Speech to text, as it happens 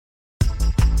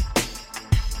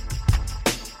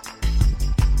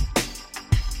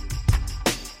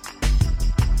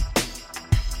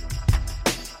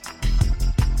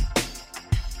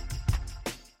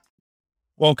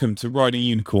Welcome to Riding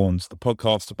Unicorns, the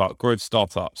podcast about growth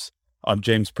startups. I'm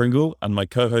James Pringle, and my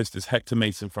co-host is Hector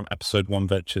Mason from Episode 1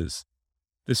 Ventures.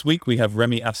 This week we have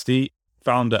Remy Asti,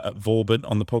 founder at Vauban,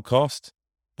 on the podcast.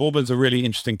 Vauban's a really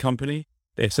interesting company.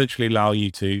 They essentially allow you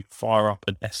to fire up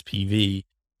an SPV,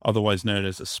 otherwise known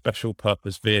as a special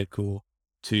purpose vehicle,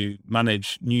 to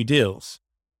manage new deals.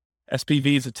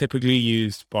 SPVs are typically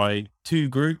used by two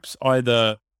groups,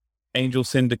 either angel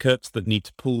syndicates that need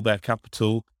to pool their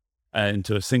capital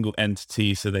into a single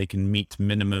entity so they can meet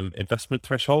minimum investment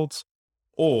thresholds,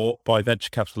 or by venture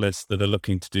capitalists that are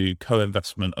looking to do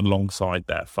co-investment alongside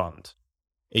their fund.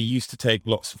 It used to take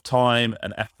lots of time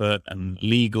and effort and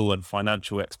legal and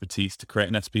financial expertise to create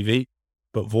an SPV,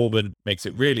 but Vauban makes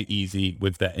it really easy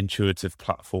with their intuitive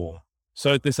platform.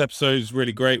 So this episode is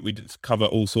really great. We cover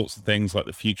all sorts of things like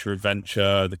the future of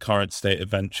venture, the current state of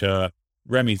venture,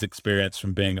 Remy's experience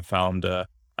from being a founder,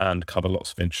 and cover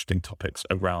lots of interesting topics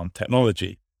around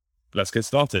technology. Let's get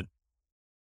started.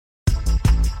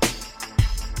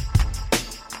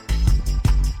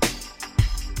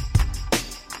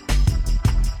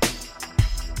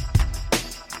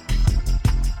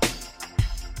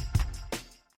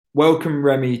 Welcome,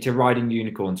 Remy, to Riding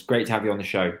Unicorns. Great to have you on the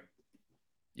show.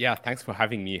 Yeah, thanks for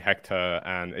having me, Hector.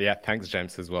 And yeah, thanks,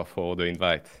 James, as well for the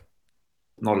invite.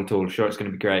 Not at all. Sure, it's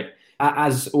going to be great.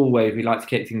 As always, we like to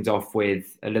kick things off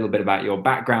with a little bit about your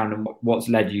background and what's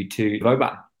led you to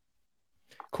Vauban.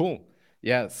 Cool.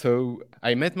 Yeah, so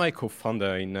I met my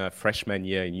co-founder in freshman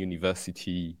year in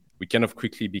university. We kind of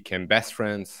quickly became best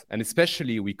friends, and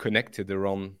especially we connected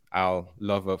around our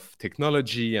love of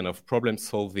technology and of problem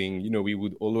solving. We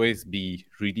would always be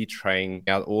really trying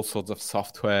out all sorts of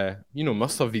software,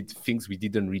 most of it things we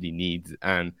didn't really need.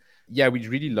 And yeah, we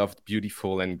really loved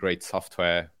beautiful and great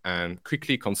software, and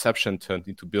quickly conception turned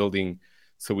into building.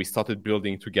 So we started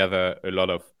building together a lot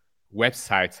of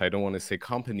websites. I don't want to say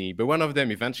company, but one of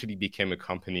them eventually became a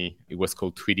company. It was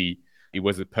called Tweety. It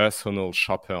was a personal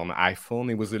shopper on iPhone.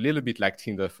 It was a little bit like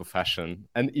Tinder for fashion.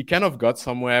 And it kind of got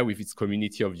somewhere with its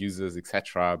community of users,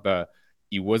 etc. But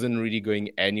it wasn't really going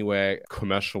anywhere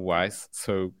commercial-wise.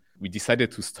 So we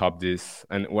decided to stop this.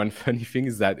 And one funny thing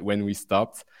is that when we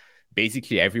stopped,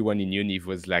 basically everyone in Univ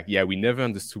was like, yeah, we never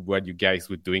understood why you guys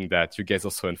were doing that. You guys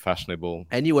are so unfashionable.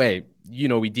 Anyway,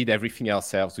 we did everything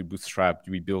ourselves. We bootstrapped,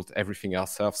 we built everything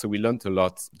ourselves. So we learned a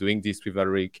lot doing this with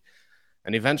Ulrich.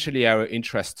 And eventually our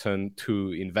interest turned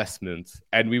to investment.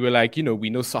 And we were like, we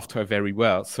know software very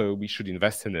well, so we should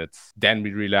invest in it. Then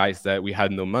we realized that we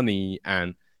had no money.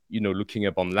 And, looking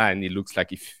up online, it looks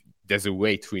like if there's a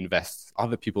way to invest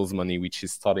other people's money, which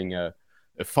is starting a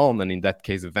fund, and in that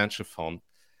case, a venture fund.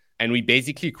 And we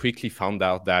basically quickly found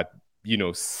out that,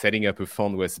 setting up a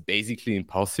fund was basically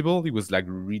impossible. It was like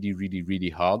really, really, really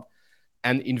hard.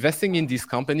 And investing in these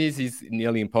companies is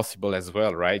nearly impossible as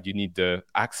well, right? You need the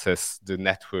access, the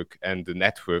network, and the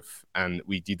net worth. And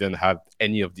we didn't have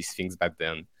any of these things back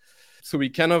then. So we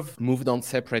kind of moved on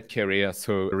separate careers.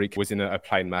 So Rick was in an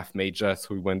applied math major.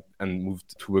 So we went and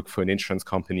moved to work for an insurance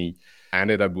company. I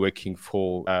ended up working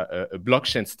for a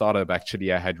blockchain startup.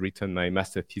 Actually, I had written my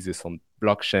master thesis on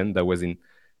blockchain. That was in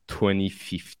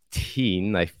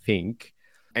 2015, I think.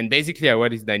 And basically, I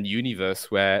was in that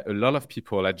universe where a lot of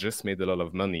people had just made a lot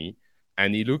of money.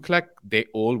 And it looked like they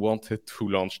all wanted to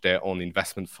launch their own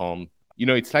investment fund.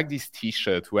 It's like this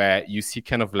T-shirt where you see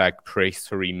kind of like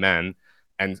prehistory man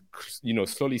and,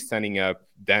 slowly standing up,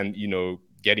 then,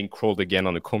 getting crawled again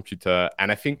on a computer.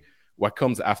 And I think what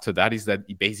comes after that is that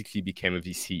he basically became a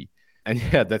VC. And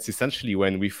yeah, that's essentially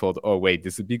when we thought, oh, wait,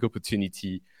 there's a big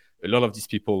opportunity. A lot of these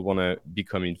people want to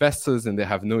become investors and they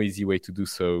have no easy way to do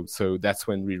so. So that's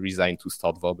when we resigned to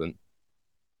start Vauban.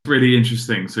 Really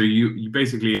interesting. So you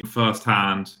basically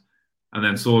firsthand and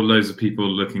then saw loads of people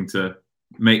looking to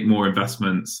make more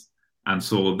investments and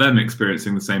saw them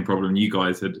experiencing the same problem you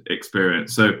guys had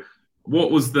experienced. So what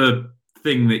was the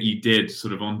thing that you did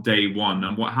sort of on day one,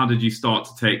 and how did you start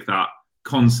to take that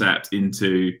concept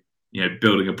into,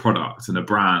 building a product and a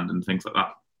brand and things like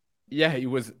that? Yeah, it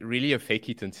was really a fake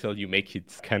it until you make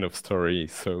it kind of story.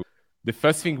 So the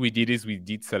first thing we did is we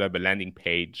did set up a landing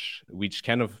page, which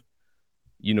kind of,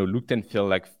 looked and felt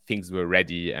like things were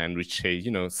ready, and which say,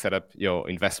 set up your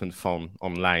investment fund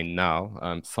online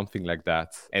now, something like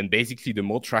that. And basically, the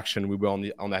more traction we were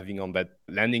on having on that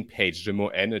landing page, the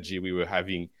more energy we were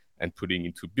having and putting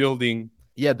into building.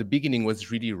 Yeah, the beginning was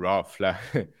really rough.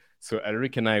 So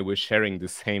Ulrich and I were sharing the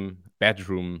same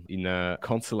bedroom in a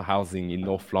council housing in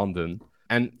North London.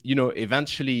 And,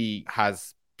 eventually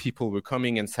as people were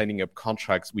coming and signing up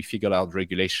contracts, we figured out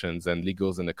regulations and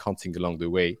legals and accounting along the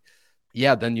way.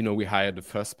 Yeah, then, we hired the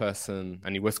first person,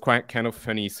 and it was quite kind of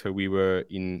funny. So we were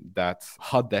in that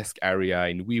hot desk area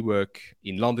in WeWork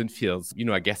in London Fields.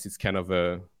 I guess it's kind of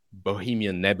a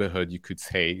bohemian neighborhood, you could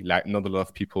say. Like, not a lot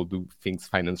of people do things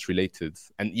finance related.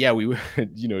 And yeah, we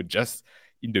were, just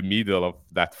in the middle of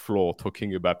that floor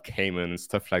talking about Cayman and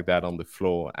stuff like that on the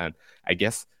floor. And I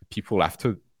guess people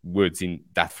afterwards in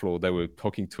that floor that were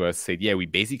talking to us said, yeah, we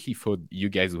basically thought you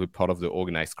guys were part of the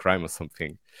organized crime or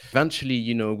something.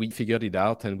 Eventually, we figured it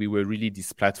out, and we were really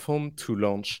this platform to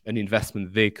launch an investment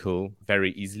vehicle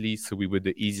very easily. So we were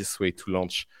the easiest way to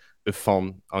launch a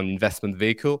fund on investment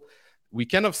vehicle. We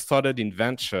kind of started in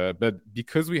venture, but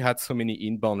because we had so many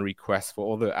inbound requests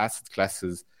for other asset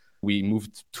classes, we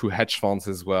moved to hedge funds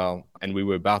as well, and we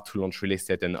were about to launch real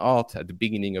estate and art at the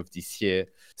beginning of this year.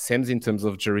 Same in terms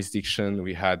of jurisdiction.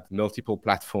 We had multiple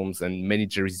platforms and many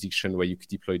jurisdictions where you could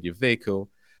deploy your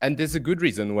vehicle. And there's a good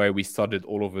reason why we started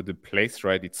all over the place,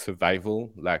 right? It's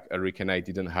survival. Like Ulrich and I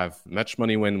didn't have much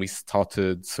money when we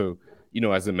started. So,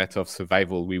 as a matter of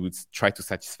survival, we would try to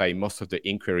satisfy most of the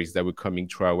inquiries that were coming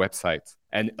through our website.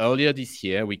 And earlier this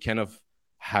year, we kind of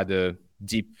had a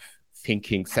deep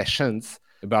thinking sessions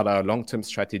about our long-term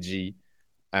strategy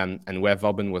and where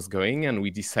Vauban was going. And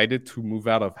we decided to move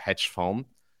out of hedge fund.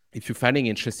 If you're finding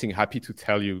interesting, happy to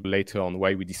tell you later on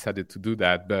why we decided to do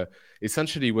that. But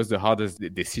essentially, it was the hardest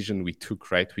decision we took,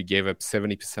 right? We gave up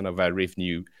 70% of our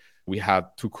revenue. We had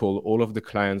to call all of the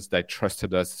clients that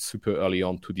trusted us super early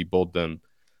on to deboard them.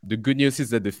 The good news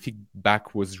is that the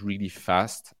feedback was really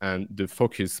fast, and the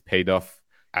focus paid off.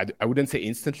 I wouldn't say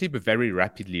instantly, but very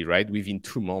rapidly, right? Within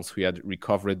 2 months, we had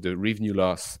recovered the revenue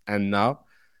loss. And now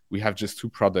we have just 2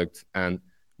 products, and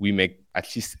we make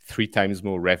at least 3 times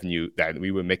more revenue than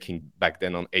we were making back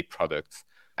then on 8 products.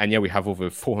 And yeah, we have over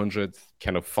 400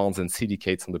 kind of funds and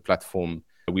syndicates on the platform.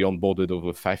 We onboarded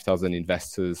over 5,000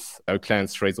 investors. Our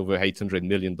clients raised over $800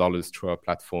 million through our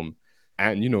platform,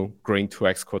 and, growing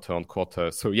 2x quarter on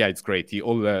quarter. So yeah, it's great. It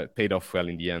all paid off well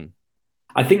in the end.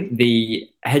 I think the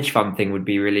hedge fund thing would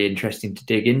be really interesting to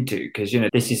dig into, because,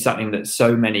 this is something that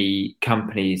so many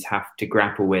companies have to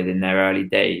grapple with in their early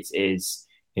days is,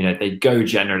 they go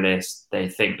generalist, they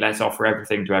think, let's offer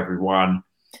everything to everyone.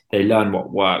 They learn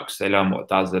what works, they learn what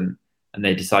doesn't, and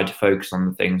they decide to focus on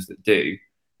the things that do.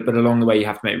 But along the way, you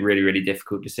have to make really, really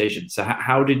difficult decisions. So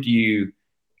how did you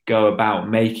go about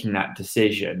making that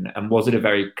decision? And was it a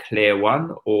very clear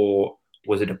one, or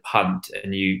was it a punt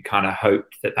and you kind of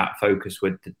hoped that focus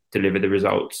would deliver the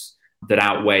results that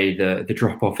outweigh the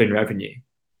drop off in revenue?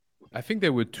 I think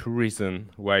there were 2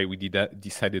 reasons why we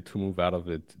decided to move out of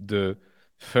it. The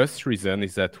first reason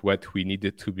is that what we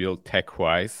needed to build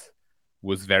tech-wise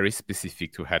was very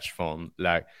specific to hedge fund.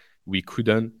 Like, we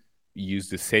couldn't use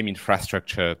the same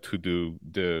infrastructure to do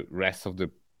the rest of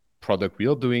the product we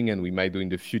are doing and we might do in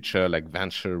the future, like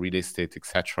venture, real estate,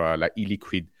 etc., like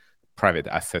illiquid private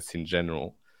assets in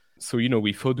general. So,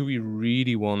 we thought, do we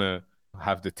really want to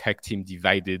have the tech team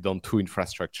divided on 2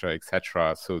 infrastructure,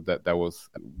 etc.? So that was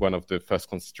one of the first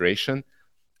consideration.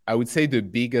 I would say the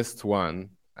biggest one,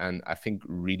 and I think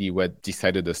really what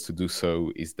decided us to do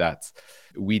so, is that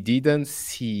we didn't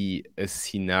see a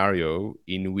scenario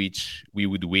in which we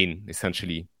would win,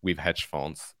 essentially, with hedge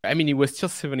funds. I mean, it was still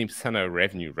 70% of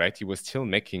revenue, right? It was still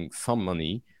making some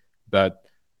money, but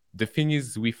the thing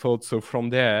is, we thought, so from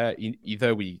there,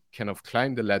 either we kind of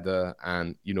climb the ladder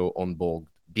and, onboard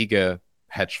bigger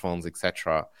hedge funds,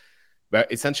 etc. But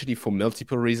essentially, for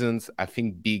multiple reasons, I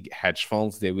think big hedge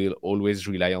funds, they will always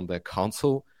rely on their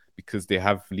counsel because they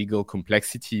have legal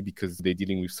complexity, because they're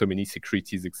dealing with so many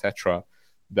securities, etc.,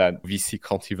 that VC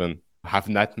can't even have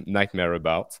nightmare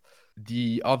about.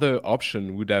 The other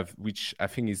option would have, which I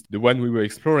think is the one we were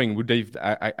exploring, would have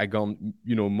I gone,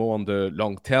 more on the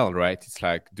long tail, right? It's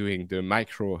like doing the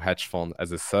micro hedge fund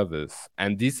as a service.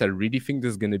 And this, I really think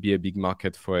there's going to be a big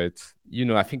market for it.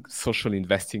 I think social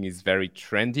investing is very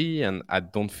trendy, and I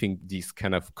don't think this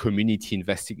kind of community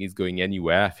investing is going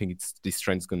anywhere. I think this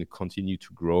trend is going to continue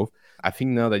to grow. I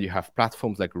think now that you have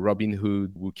platforms like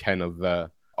Robinhood who kind of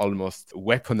almost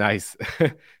weaponize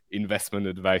investment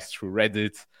advice through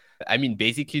Reddit. I mean,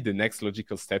 basically, the next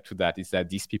logical step to that is that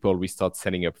these people will start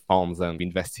setting up funds and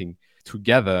investing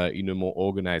together in a more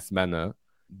organized manner.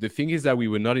 The thing is that we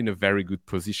were not in a very good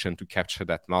position to capture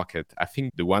that market. I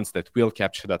think the ones that will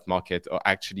capture that market are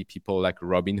actually people like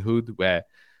Robinhood, where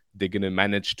they're going to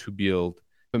manage to build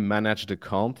a managed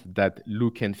account that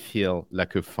look and feel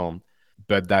like a fund,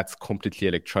 but that's completely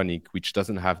electronic, which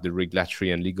doesn't have the regulatory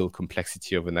and legal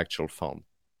complexity of an actual fund.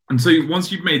 And so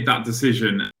once you've made that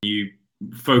decision, you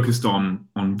focused on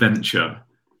venture,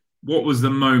 what was the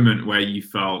moment where you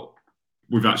felt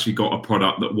we've actually got a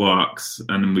product that works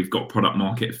and we've got product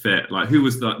market fit? Like, who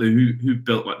was that? Who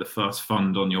built like the first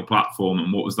fund on your platform,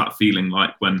 and what was that feeling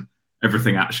like when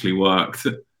everything actually worked?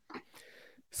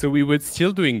 So we were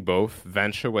still doing both.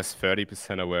 Venture was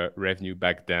 30% of our revenue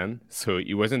back then. So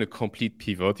it wasn't a complete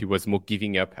pivot. It was more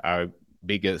giving up our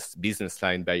biggest business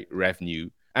line by revenue.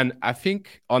 And I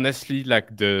think, honestly,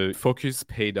 like the focus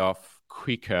paid off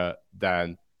quicker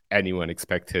than anyone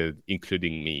expected,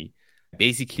 including me.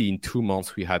 Basically, in 2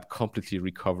 months, we had completely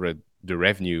recovered the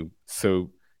revenue. So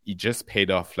it just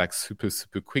paid off like super,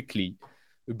 super quickly.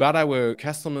 About our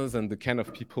customers and the kind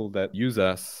of people that use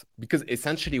us, because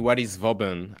essentially what is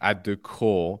Vauban at the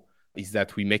core is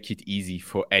that we make it easy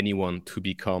for anyone to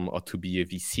become or to be a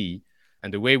VC.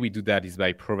 And the way we do that is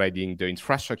by providing the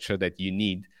infrastructure that you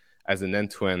need as an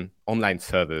end-to-end online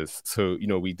service. So,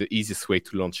 with the easiest way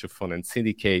to launch a fund and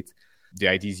syndicate, the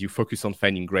idea is you focus on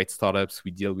finding great startups.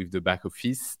 We deal with the back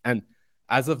office. And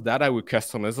as of that, our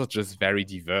customers are just very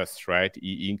diverse, right?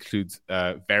 It includes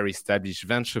a very established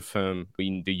venture firm.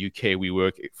 In the UK, we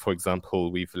work, for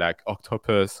example, with like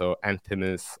Octopus or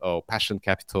Anthemis or Passion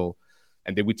Capital.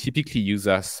 And they would typically use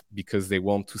us because they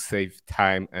want to save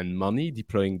time and money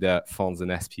deploying their funds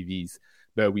and SPVs.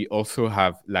 But we also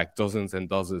have like dozens and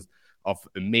dozens of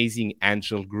amazing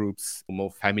angel groups,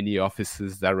 more family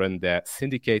offices that run their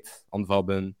syndicates on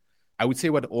Vauban. I would say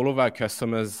what all of our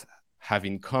customers have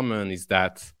in common is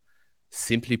that,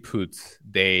 simply put,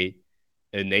 they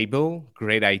enable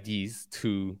great ideas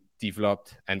to develop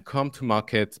and come to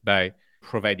market by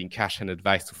providing cash and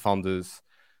advice to founders.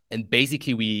 And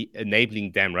basically, we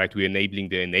enabling them, right? We're enabling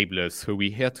the enablers. So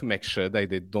we're here to make sure that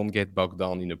they don't get bogged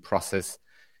down in a process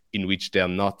in which they're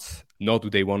not, nor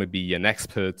do they want to be an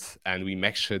expert. And we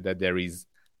make sure that there is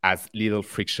as little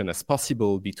friction as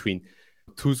possible between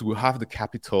those who have the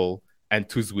capital and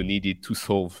tools who need it to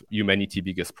solve humanity's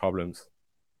biggest problems.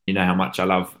 You know how much I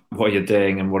love what you're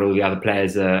doing and what all the other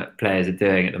players are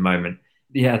doing at the moment.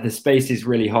 Yeah, the space is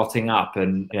really hotting up,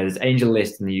 and there's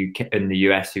AngelList in the UK, in the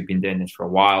US, who've been doing this for a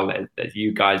while. There's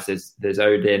you guys, there's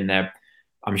Odin. There,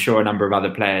 I'm sure a number of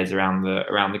other players around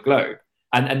the globe,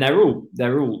 and they're all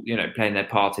playing their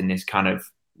part in this kind of,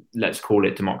 let's call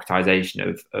it,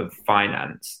 democratization of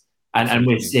finance. And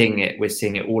we're seeing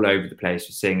it all over the place.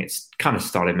 We're seeing it's kind of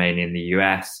started mainly in the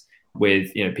US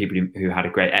with people who had a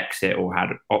great exit or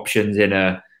had options in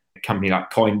a company like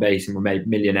Coinbase and were made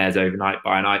millionaires overnight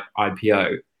by an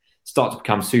IPO, start to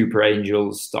become super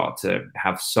angels, start to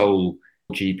have sole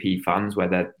GP funds where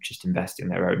they're just investing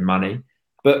their own money.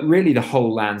 But really, the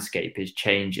whole landscape is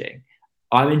changing.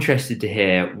 I'm interested to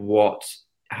hear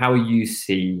how you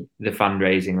see the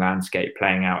fundraising landscape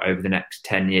playing out over the next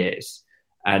 10 years.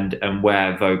 And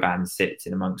where Vauban sits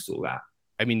in amongst all that.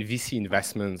 I mean, VC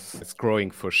investments is growing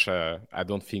for sure. I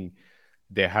don't think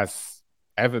there has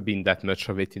ever been that much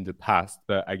of it in the past,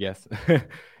 but I guess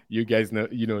you guys know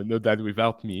that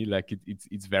without me, like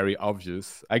it's very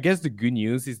obvious. I guess the good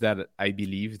news is that I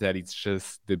believe that it's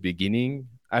just the beginning.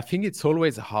 I think it's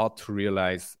always hard to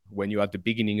realize when you're at the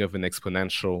beginning of an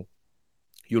exponential,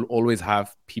 you'll always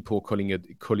have people calling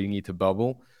it a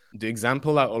bubble. The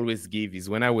example I always give is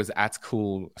when I was at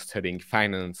school studying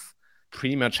finance,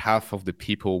 pretty much half of the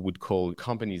people would call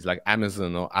companies like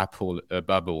Amazon or Apple a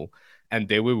bubble, and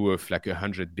they were worth like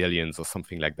 100 billions or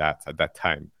something like that at that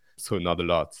time. So not a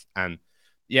lot. And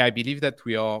yeah, I believe that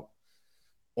we are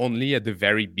only at the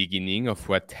very beginning of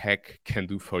what tech can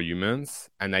do for humans.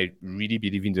 And I really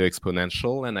believe in the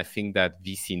exponential. And I think that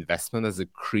VC investment has a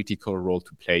critical role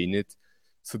to play in it.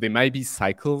 So there might be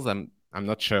cycles. I'm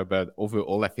not sure, but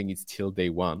overall, I think it's still day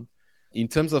one. In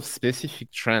terms of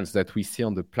specific trends that we see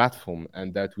on the platform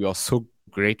and that we are so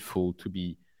grateful to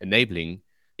be enabling,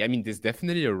 I mean, there's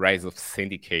definitely a rise of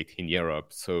syndicate in Europe.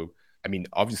 So, I mean,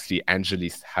 obviously,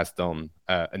 AngelList has done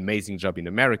an amazing job in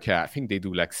America. I think they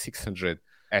do like 600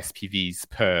 SPVs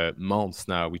per month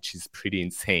now, which is pretty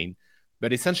insane.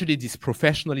 But essentially, this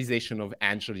professionalization of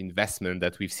angel investment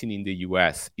that we've seen in the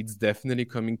US, it's definitely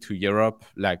coming to Europe.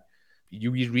 Like,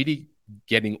 you really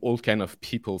getting all kind of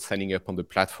people signing up on the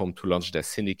platform to launch their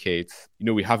syndicates.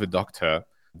 We have a doctor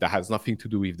that has nothing to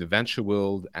do with the venture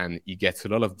world, and he gets a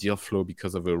lot of deal flow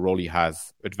because of a role he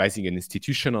has advising an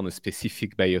institution on a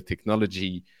specific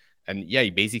biotechnology. And yeah,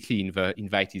 he basically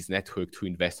invite his network to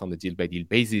invest on a deal-by-deal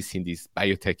basis in this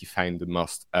biotech he find the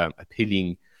most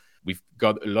appealing. We've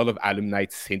got a lot of alumni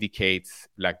syndicates,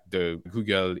 like the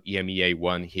Google EMEA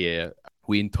one here.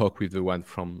 We're in talk with the one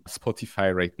from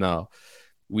Spotify right now.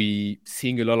 We're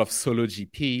seeing a lot of solo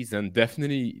GPs, and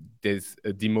definitely there's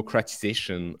a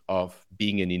democratization of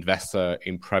being an investor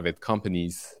in private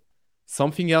companies.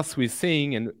 Something else we're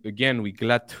seeing, and again, we're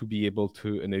glad to be able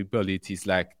to enable it, is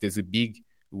like there's a big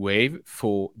wave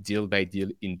for deal by deal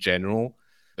in general.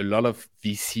 A lot of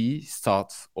VC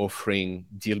starts offering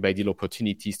deal by deal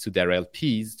opportunities to their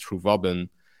LPs through Vauban.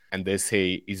 And they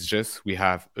say it's just we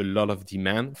have a lot of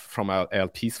demand from our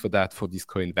LPs for that, for this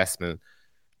co-investment.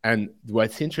 And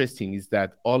what's interesting is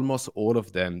that almost all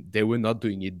of them, they were not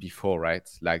doing it before, right?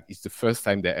 Like it's the first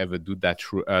time they ever do that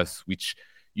through us, which,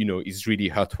 you know, is really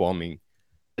heartwarming.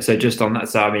 So just on that,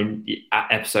 so I mean, at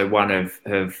episode 1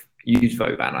 have used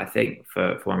Vauban, I think,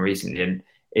 for one reason. And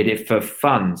it for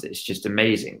funds, it's just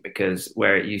amazing because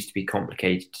where it used to be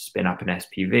complicated to spin up an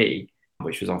SPV,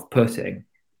 which was off-putting,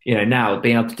 you know, now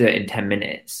being able to do it in 10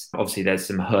 minutes, obviously there's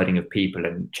some herding of people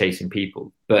and chasing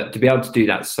people, but to be able to do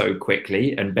that so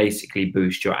quickly and basically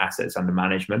boost your assets under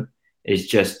management is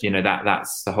just, you know,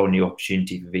 that's the whole new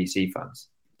opportunity for VC funds.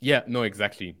 Yeah, no,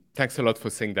 exactly. Thanks a lot for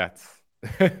saying that.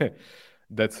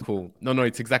 That's cool. No,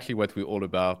 it's exactly what we're all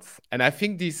about. And I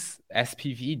think this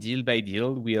SPV deal by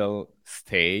deal will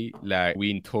stay. Like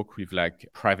we in talk with like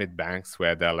private banks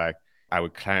where they're like, our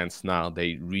clients now,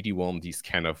 they really want these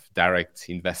kind of direct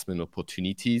investment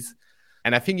opportunities.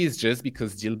 And I think it's just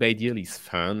because deal by deal is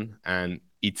fun. And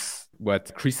it's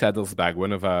what Chris Adelsbach,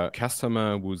 one of our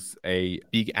customers, who's a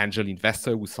big angel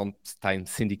investor who sometimes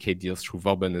syndicate deals through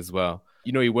Vauban as well.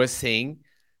 You know, he was saying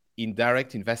in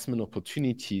direct investment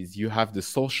opportunities, you have the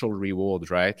social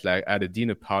reward, right? Like at a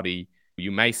dinner party,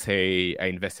 you might say, I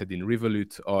invested in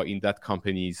Revolut or in that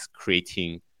company's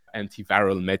creating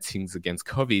antiviral medicines against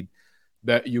COVID.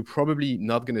 But you're probably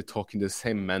not going to talk in the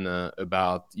same manner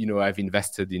about, you know, I've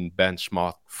invested in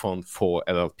Benchmark Fund 4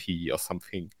 LLP or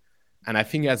something. And I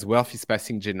think as wealth is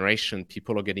passing generation,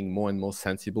 people are getting more and more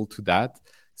sensible to that.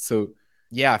 So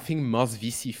yeah, I think most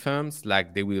VC firms,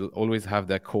 like they will always have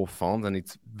their core funds and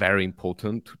it's very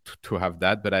important to have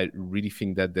that. But I really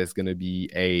think that there's going to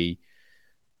be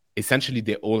essentially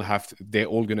they're all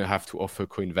going to have to offer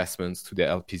co-investments to their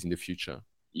LPs in the future.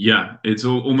 Yeah, it's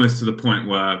almost to the point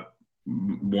where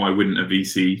why wouldn't a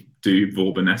VC do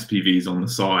Vauban SPVs on the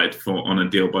side on a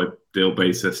deal by deal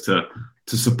basis to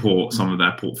support some of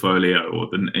their portfolio or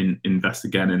then invest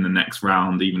again in the next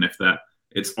round, even if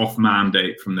it's off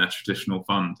mandate from their traditional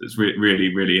fund. It's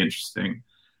really, really interesting.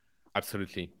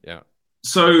 Absolutely, yeah.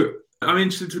 So I'm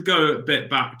interested to go a bit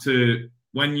back to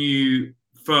when you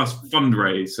first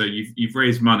fundraise. So you've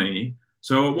raised money.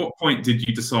 So at what point did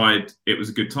you decide it was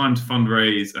a good time to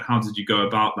fundraise? How did you go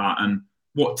about that? And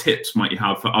what tips might you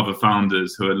have for other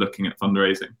founders who are looking at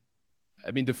fundraising?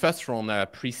 I mean, the first round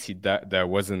pre-seed that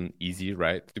wasn't easy,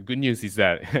 right? The good news is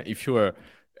that if you're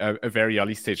a very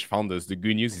early stage founders, the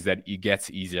good news is that it gets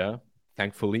easier,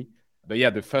 thankfully. But yeah,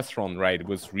 the first round, right, it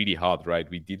was really hard, right?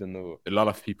 We didn't know a lot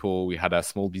of people. We had a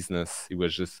small business. It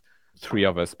was just 3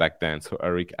 of us back then. So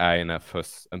Eric, I, and our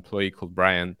first employee called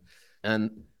Brian.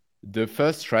 And the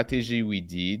first strategy we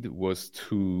did was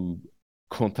to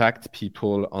contact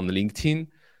people on LinkedIn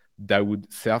that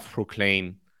would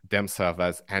self-proclaim themselves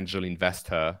as angel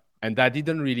investor. And that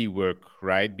didn't really work,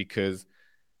 right? Because,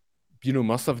 you know,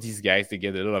 most of these guys, they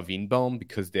get a lot of inbound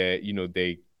because they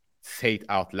say it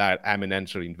out loud, I'm an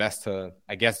angel investor.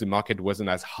 I guess the market wasn't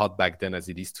as hot back then as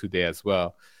it is today as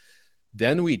well.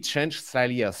 Then we changed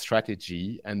slightly our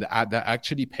strategy, and that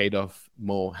actually paid off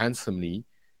more handsomely.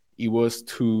 It was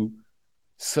to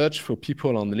search for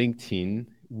people on LinkedIn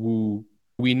who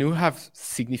we knew have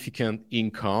significant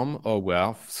income or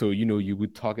wealth. So, you know, you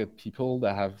would target people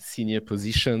that have senior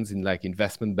positions in like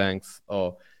investment banks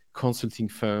or consulting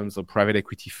firms or private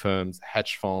equity firms,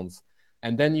 hedge funds.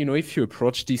 And then, you know, if you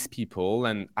approach these people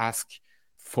and ask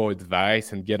for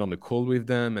advice and get on a call with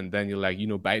them, and then you're like, you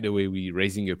know, by the way, we're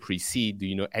raising a pre-seed. Do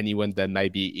you know anyone that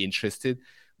might be interested?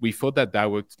 We thought that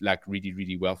worked like really,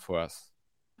 really well for us.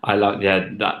 I like,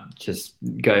 that just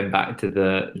going back to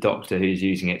the doctor who's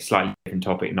using it, slightly different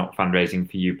topic, not fundraising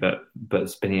for you,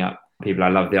 but spinning up people. I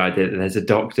love the idea that there's a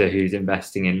doctor who's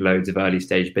investing in loads of early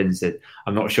stage businesses.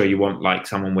 I'm not sure you want like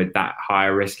someone with that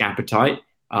higher risk appetite,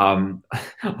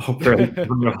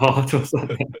 operating on your heart or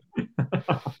something.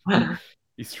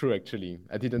 It's true, actually.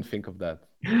 I didn't think of that.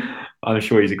 I'm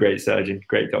sure he's a great surgeon,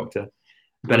 great doctor.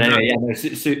 But anyway,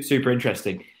 super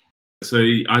interesting. So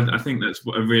I think that's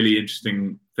a really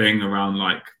interesting thing around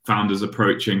like founders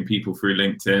approaching people through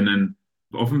LinkedIn, and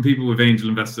often people with angel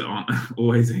investors aren't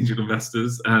always angel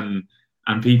investors, and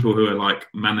people who are like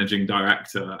managing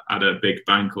director at a big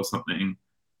bank or something.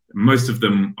 Most of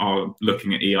them are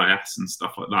looking at EIS and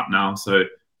stuff like that now. So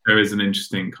there is an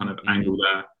interesting kind of angle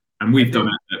there, and we've done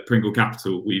it at Pringle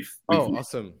Capital. We've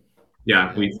awesome.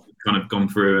 Yeah, we've kind of gone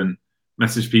through and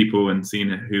messaged people and seen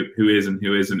who is and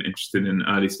who isn't interested in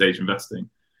early stage investing?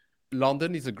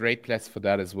 London is a great place for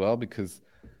that as well, because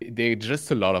there are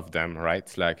just a lot of them,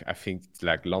 right? Like, I think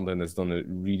like London has done a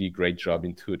really great job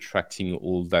into attracting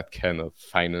all that kind of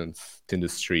finance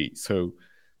industry. So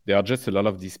there are just a lot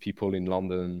of these people in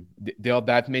London. There are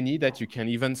that many that you can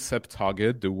even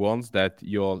sub-target the ones that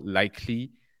you're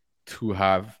likely to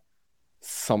have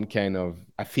some kind of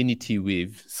affinity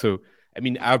with. So, I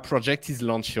mean, our project is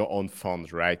launch your own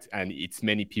fund, right? And it's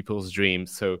many people's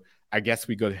dreams. So I guess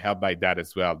we got helped by that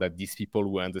as well, that these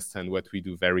people will understand what we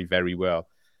do very, very well.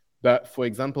 But for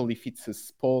example, if it's a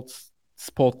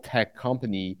sport tech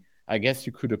company, I guess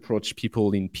you could approach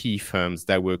people in PE firms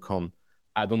that work on,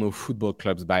 I don't know, football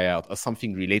clubs buyout or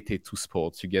something related to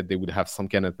sports. They would have some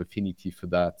kind of affinity for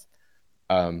that.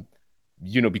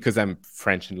 Because I'm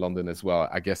French in London as well,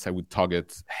 I guess I would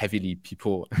target heavily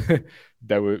people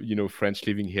that were, French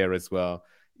living here as well.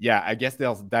 Yeah, I guess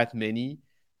there's that many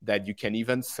that you can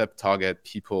even sub-target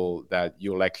people that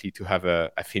you're likely to have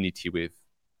a affinity with.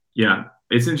 Yeah,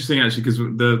 it's interesting actually, because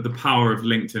the power of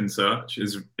LinkedIn search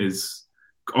is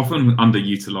often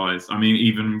underutilized. I mean,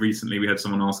 even recently we had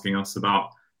someone asking us about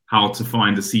how to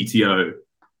find a CTO,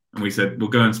 and we said we'll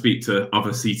go and speak to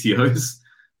other CTOs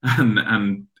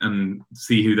and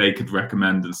see who they could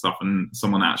recommend and stuff. And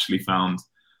someone actually found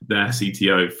their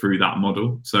CTO through that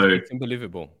model. So it's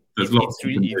unbelievable.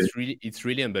 It's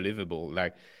really unbelievable.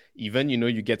 Like, even,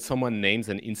 you get someone names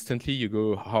and instantly you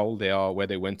go how old they are, where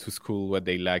they went to school, what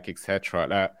they like,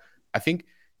 etc. I think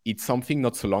it's something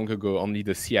not so long ago only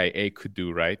the CIA could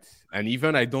do, right? And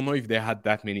even I don't know if they had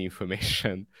that many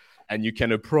information. And you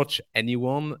can approach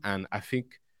anyone. And I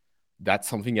think that's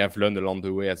something I've learned along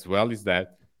the way as well, is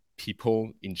that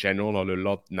people in general are a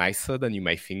lot nicer than you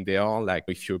might think they are. Like,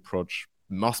 if you approach,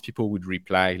 most people would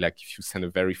reply, like if you send a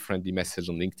very friendly message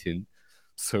on LinkedIn.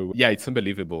 So yeah, it's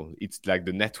unbelievable. It's like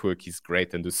the network is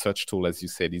great, and the search tool, as you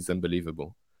said, is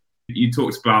unbelievable. You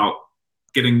talked about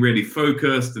getting really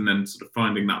focused and then sort of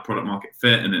finding that product market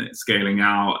fit and then scaling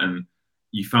out, and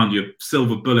you found your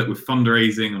silver bullet with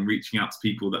fundraising and reaching out to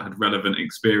people that had relevant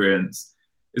experience.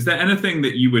 Is there anything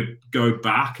that you would go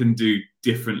back and do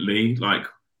differently? Like,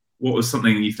 what was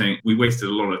something you think we wasted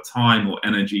a lot of time or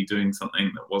energy doing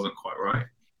something that wasn't quite right?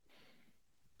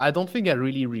 I don't think I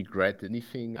really regret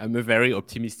anything. I'm a very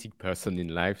optimistic person in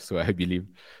life, so I believe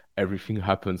everything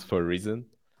happens for a reason.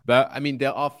 But I mean,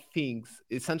 there are things,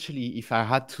 essentially, if I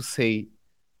had to say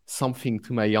something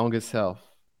to my younger self,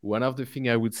 one of the things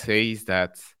I would say is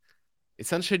that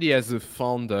essentially, as a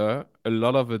founder, a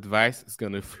lot of advice is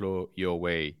going to flow your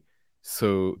way.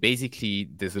 So basically,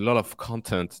 there's a lot of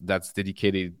content that's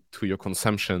dedicated to your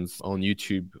consumptions on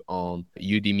YouTube, on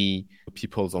Udemy,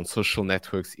 people's on social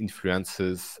networks,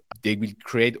 influencers. They will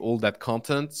create all that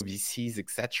content, VCs,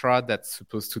 etc., that's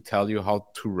supposed to tell you how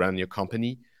to run your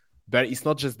company. But it's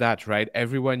not just that, right?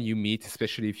 Everyone you meet,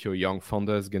 especially if you're a young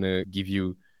founder, is going to give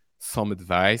you some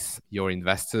advice. Your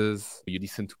investors, you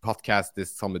listen to podcasts,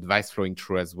 there's some advice flowing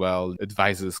through as well,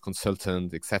 advisors,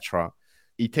 consultants, etc.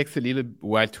 It takes a little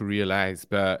while to realize,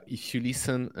 but if you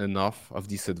listen enough of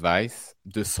this advice,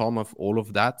 the sum of all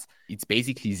of that, it's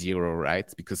basically zero, right?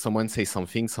 Because someone says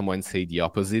something, someone say the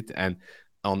opposite. And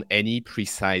on any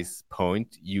precise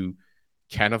point, you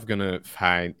kind of going to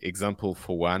find example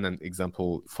for one and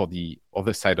example for the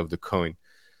other side of the coin.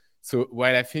 So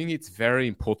while I think it's very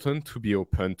important to be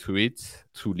open to it,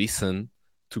 to listen,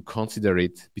 to consider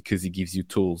it, because it gives you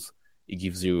tools, it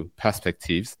gives you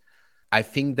perspectives, I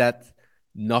think that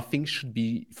nothing should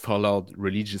be followed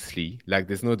religiously. Like,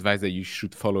 there's no advice that you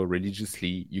should follow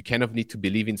religiously. You kind of need to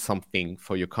believe in something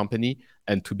for your company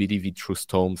and to believe it through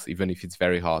storms, even if it's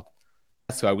very hard.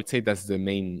 So I would say that's the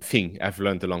main thing I've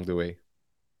learned along the way.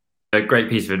 A great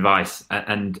piece of advice.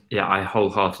 And yeah, I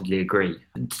wholeheartedly agree.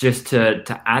 Just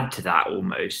to add to that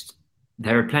almost,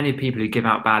 there are plenty of people who give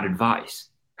out bad advice.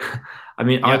 I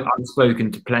mean, yeah. I've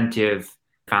spoken to plenty of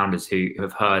founders who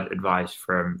have heard advice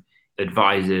from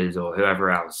advisors or whoever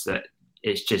else that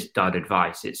it's just dud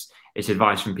advice. It's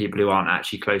advice from people who aren't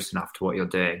actually close enough to what you're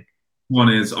doing. One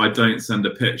is, I don't send a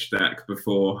pitch deck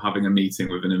before having a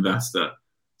meeting with an investor.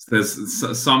 So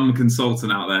there's some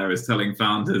consultant out there is telling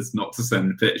founders not to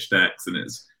send pitch decks, and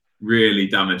it's really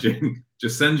damaging.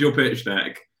 Just send your pitch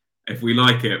deck. If we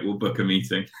like it, we'll book a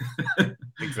meeting.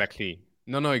 Exactly.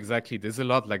 No, exactly. There's a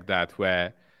lot like that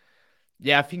where,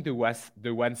 yeah, I think the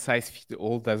one size fits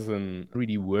all doesn't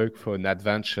really work for an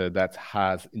adventure that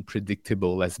has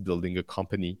unpredictable as building a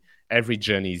company. Every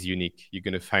journey is unique. You're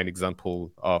going to find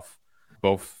example of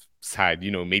both sides.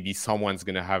 Maybe someone's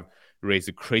going to have raised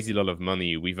a crazy lot of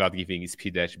money without giving his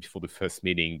pitch before the first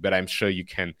meeting, but I'm sure you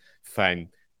can find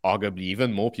arguably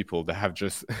even more people that have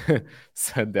just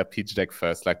sent their pitch deck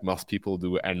first, like most people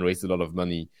do, and raised a lot of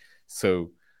money.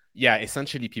 So yeah,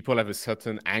 essentially people have a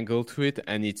certain angle to it,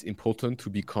 and it's important to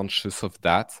be conscious of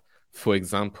that. For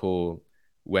example,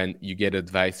 when you get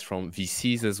advice from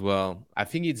VCs as well, I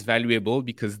think it's valuable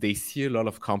because they see a lot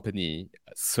of company.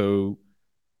 So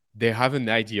they have an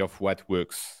idea of what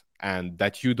works and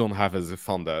that you don't have as a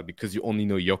founder because you only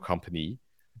know your company.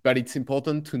 But it's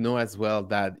important to know as well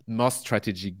that most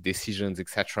strategic decisions,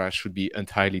 etc., should be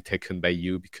entirely taken by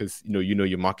you because you know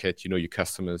your market, you know your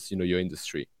customers, you know your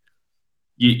industry.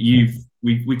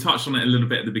 We touched on it a little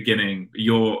bit at the beginning.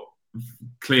 You're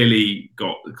clearly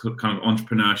got kind of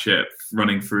entrepreneurship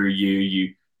running through you.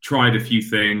 You tried a few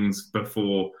things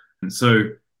before, and so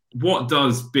what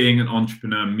does being an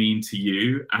entrepreneur mean to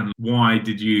you, and why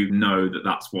did you know that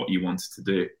that's what you wanted to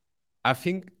do? I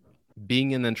think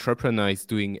being an entrepreneur is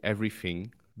doing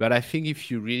everything, but I think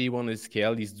if you really want to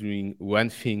scale, is doing one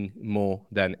thing more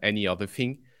than any other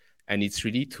thing, and it's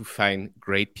really to find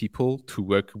great people to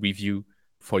work with you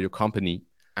for your company.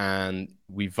 And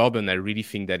with Vauban, I really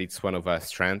think that it's one of our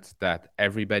strengths that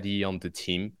everybody on the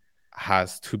team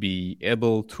has to be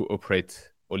able to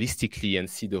operate holistically and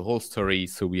see the whole story.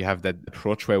 So we have that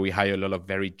approach where we hire a lot of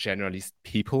very generalist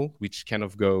people, which kind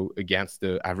of go against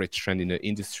the average trend in the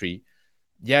industry.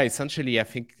 Yeah, essentially, I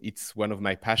think it's one of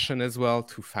my passion as well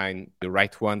to find the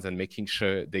right ones and making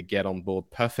sure they get on board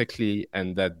perfectly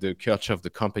and that the culture of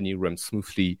the company runs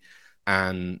smoothly.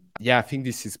 And yeah, I think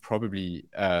this is probably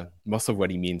most of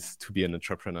what it means to be an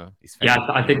entrepreneur. Yeah,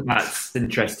 I think that's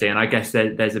interesting. And I guess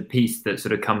there's a piece that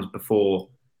sort of comes before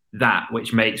that,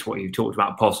 which makes what you've talked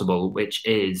about possible, which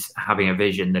is having a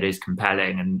vision that is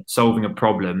compelling and solving a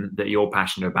problem that you're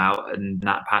passionate about. And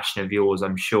that passion of yours,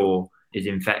 I'm sure, is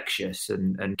infectious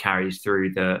and carries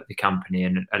through the company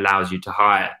and allows you to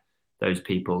hire those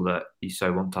people that you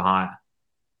so want to hire.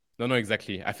 No,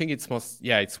 exactly. I think it's most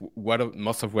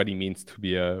of what it means to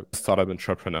be a startup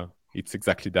entrepreneur. It's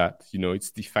exactly that. You know, it's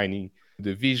defining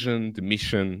the vision, the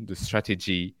mission, the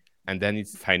strategy, and then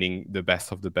it's finding the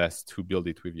best of the best to build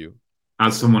it with you.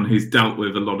 As someone who's dealt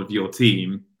with a lot of your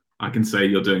team, I can say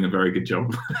you're doing a very good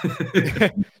job.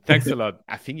 Thanks a lot.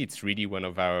 I think it's really one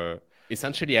of our...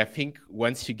 Essentially, I think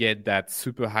once you get that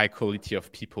super high quality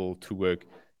of people to work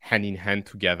hand in hand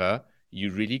together, you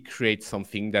really create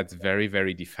something that's very,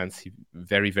 very defensive,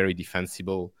 very, very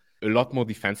defensible, a lot more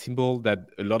defensible than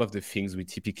a lot of the things we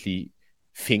typically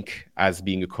think as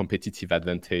being a competitive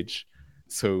advantage.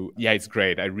 So yeah, it's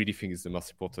great. I really think it's the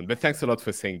most important. But thanks a lot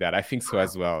for saying that. I think so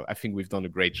as well. I think we've done a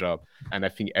great job. And I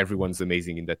think everyone's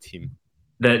amazing in that team.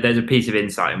 There's a piece of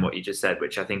insight in what you just said,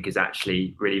 which I think is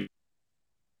actually really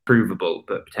provable,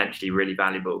 but potentially really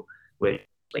valuable, which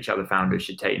other founders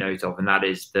should take note of. And that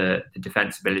is the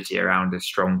defensibility around a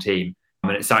strong team.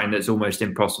 And it's something that's almost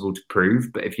impossible to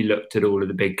prove. But if you looked at all of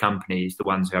the big companies, the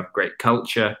ones who have great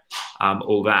culture,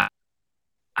 all that,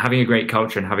 having a great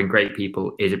culture and having great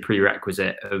people is a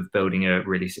prerequisite of building a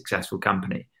really successful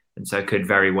company. And so it could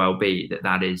very well be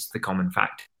that is the common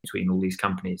fact between all these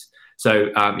companies.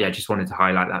 So just wanted to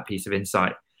highlight that piece of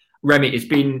insight. Remy, it's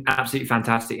been absolutely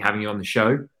fantastic having you on the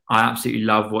show. I absolutely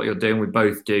love what you're doing. We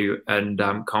both do. And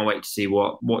can't wait to see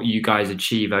what you guys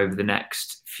achieve over the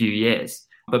next few years.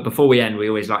 But before we end, we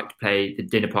always like to play the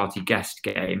dinner party guest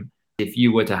game. If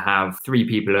you were to have 3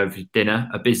 people over for dinner,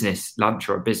 a business lunch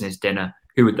or a business dinner,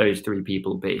 who would those 3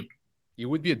 people be? It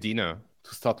would be a dinner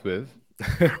to start with.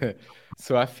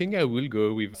 So I think I will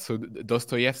go with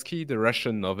Dostoevsky, the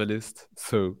Russian novelist.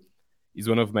 So he's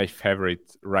one of my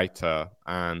favorite writers.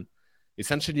 And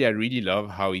essentially, I really love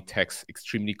how he takes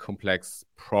extremely complex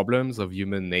problems of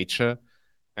human nature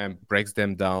and breaks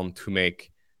them down to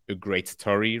make a great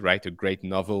story, right? A great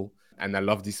novel. And I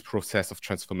love this process of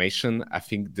transformation. I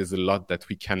think there's a lot that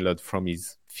we can learn from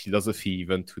his philosophy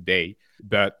even today.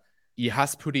 But he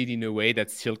has put it in a way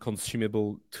that's still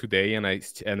consumable today, and I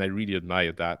really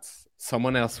admire that.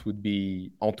 Someone else would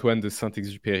be Antoine de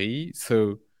Saint-Exupéry.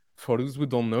 So for those who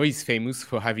don't know, he's famous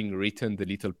for having written The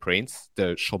Little Prince,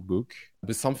 the short book.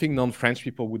 But something non-French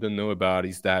people wouldn't know about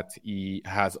is that he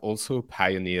has also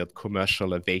pioneered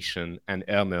commercial aviation and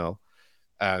airmail.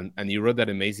 And he wrote that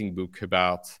amazing book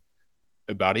about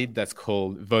it that's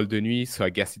called Vol de Nuit. So I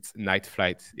guess it's Night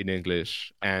Flight in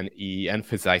English. And he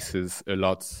emphasizes a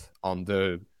lot on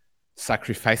the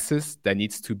sacrifices that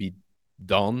needs to be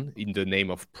done in the name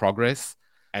of progress.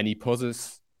 And he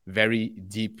poses very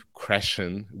deep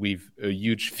question with a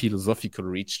huge philosophical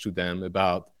reach to them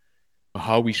about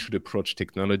how we should approach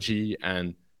technology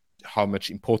and how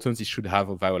much importance it should have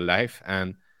of our life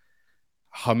and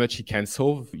how much it can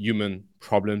solve human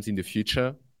problems in the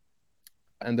future.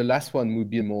 And the last one would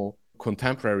be more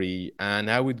contemporary. And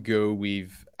I would go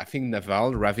with, I think,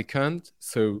 Naval Ravikant.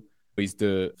 So he's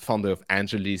the founder of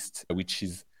AngelList, which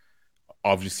is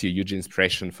obviously a huge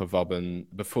inspiration for Vauban.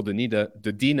 Before the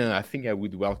dinner, I think I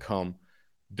would welcome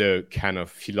the kind of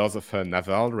philosopher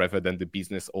Naval rather than the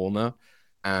business owner.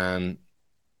 And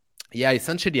yeah,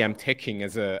 essentially, I'm taking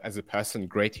as a person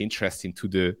great interest into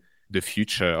the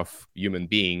future of human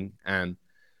being. And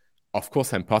of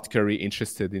course, I'm particularly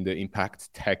interested in the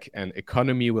impact tech and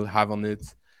economy will have on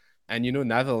it. And,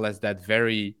 Naval has that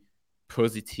very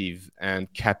positive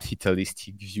and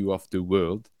capitalistic view of the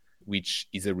world, which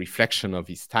is a reflection of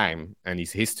his time and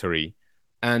his history.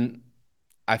 And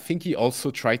I think he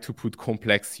also tried to put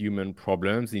complex human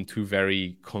problems into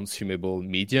very consumable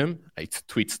medium. It's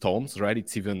tweet storms, right?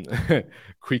 It's even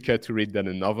quicker to read than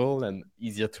a novel and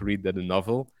easier to read than a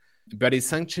novel. But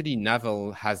essentially,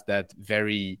 Naval has that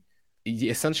he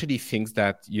essentially thinks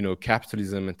that,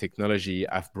 capitalism and technology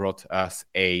have brought us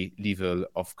a level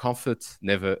of comfort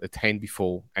never attained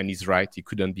before. And he's right. He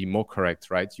couldn't be more correct,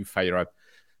 right? You fire up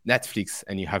Netflix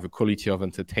and you have a quality of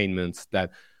entertainment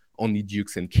that only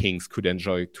dukes and kings could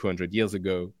enjoy 200 years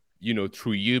ago.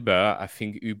 Through Uber, I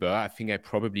think I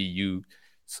probably used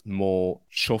more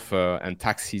chauffeur and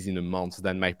taxis in a month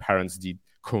than my parents did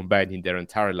combined in their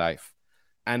entire life.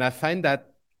 And I find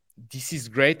that this is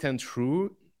great and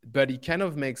true, but it kind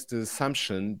of makes the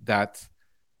assumption that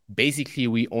basically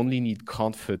we only need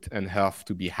comfort and health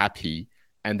to be happy,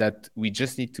 and that we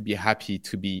just need to be happy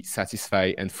to be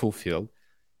satisfied and fulfilled.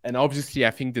 And obviously,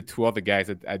 I think these two other guys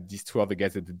at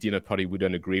the dinner party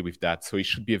wouldn't agree with that. So it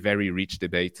should be a very rich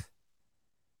debate.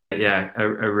 Yeah, a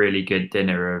really good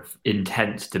dinner of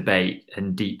intense debate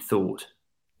and deep thought.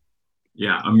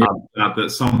 Yeah, I'm really glad that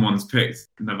someone's picked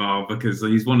Naval because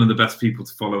he's one of the best people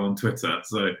to follow on Twitter.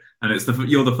 So, and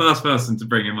you're the first person to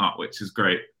bring him up, which is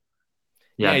great.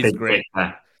 Yeah, it's great.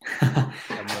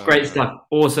 Great stuff.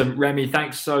 Awesome. Remy,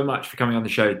 thanks so much for coming on the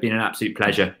show. It's been an absolute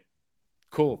pleasure.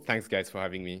 Cool. Thanks, guys, for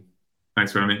having me.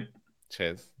 Thanks, Remy.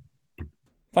 Cheers.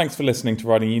 Thanks for listening to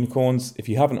Riding Unicorns. If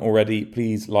you haven't already,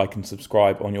 please like and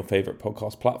subscribe on your favourite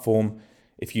podcast platform.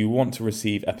 If you want to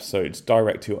receive episodes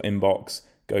direct to your inbox,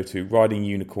 go to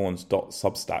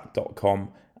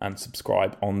ridingunicorns.substack.com and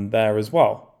subscribe on there as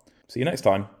well. See you next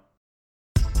time.